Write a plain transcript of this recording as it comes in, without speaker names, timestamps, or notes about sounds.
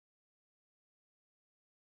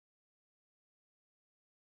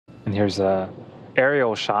here's a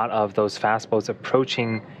aerial shot of those fast boats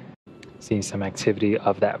approaching. Seeing some activity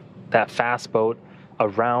of that fast boat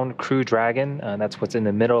around Crew Dragon. That's what's in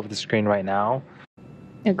the middle of the screen right now.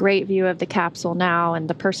 A great view of the capsule now and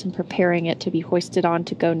the person preparing it to be hoisted on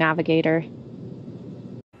to Go Navigator.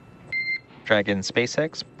 Dragon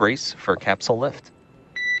SpaceX, brace for capsule lift.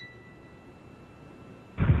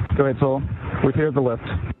 Go ahead, Sol. We cleared the lift.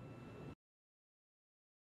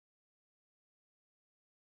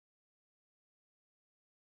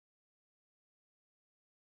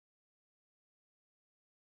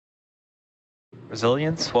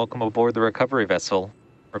 Resilience, welcome aboard the recovery vessel.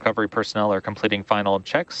 Recovery personnel are completing final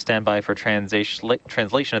checks. Stand by for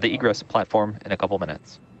translation of the egress platform in a couple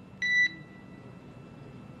minutes.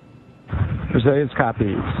 Resilience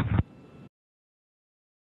copies.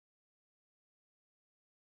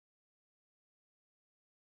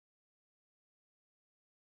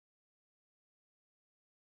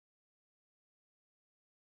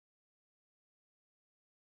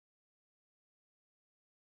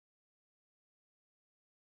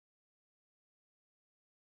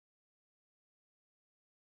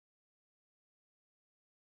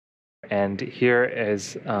 And here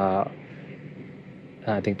is, I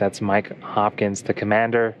think that's Mike Hopkins, the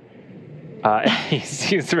commander.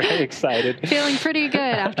 He's very excited. Feeling pretty good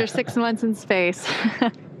after 6 months in space.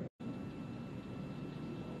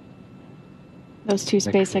 Those two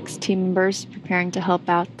SpaceX team members preparing to help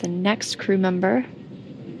out the next crew member.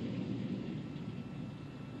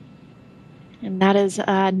 And that is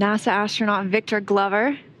NASA astronaut Victor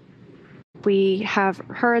Glover. We have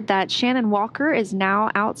heard that Shannon Walker is now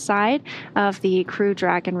outside of the Crew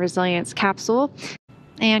Dragon Resilience capsule.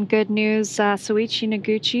 And good news, Soichi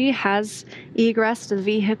Noguchi has egressed the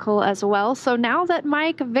vehicle as well. So now that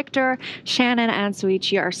Mike, Victor, Shannon, and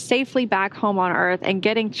Soichi are safely back home on Earth and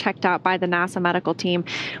getting checked out by the NASA medical team,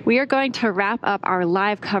 we are going to wrap up our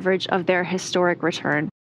live coverage of their historic return.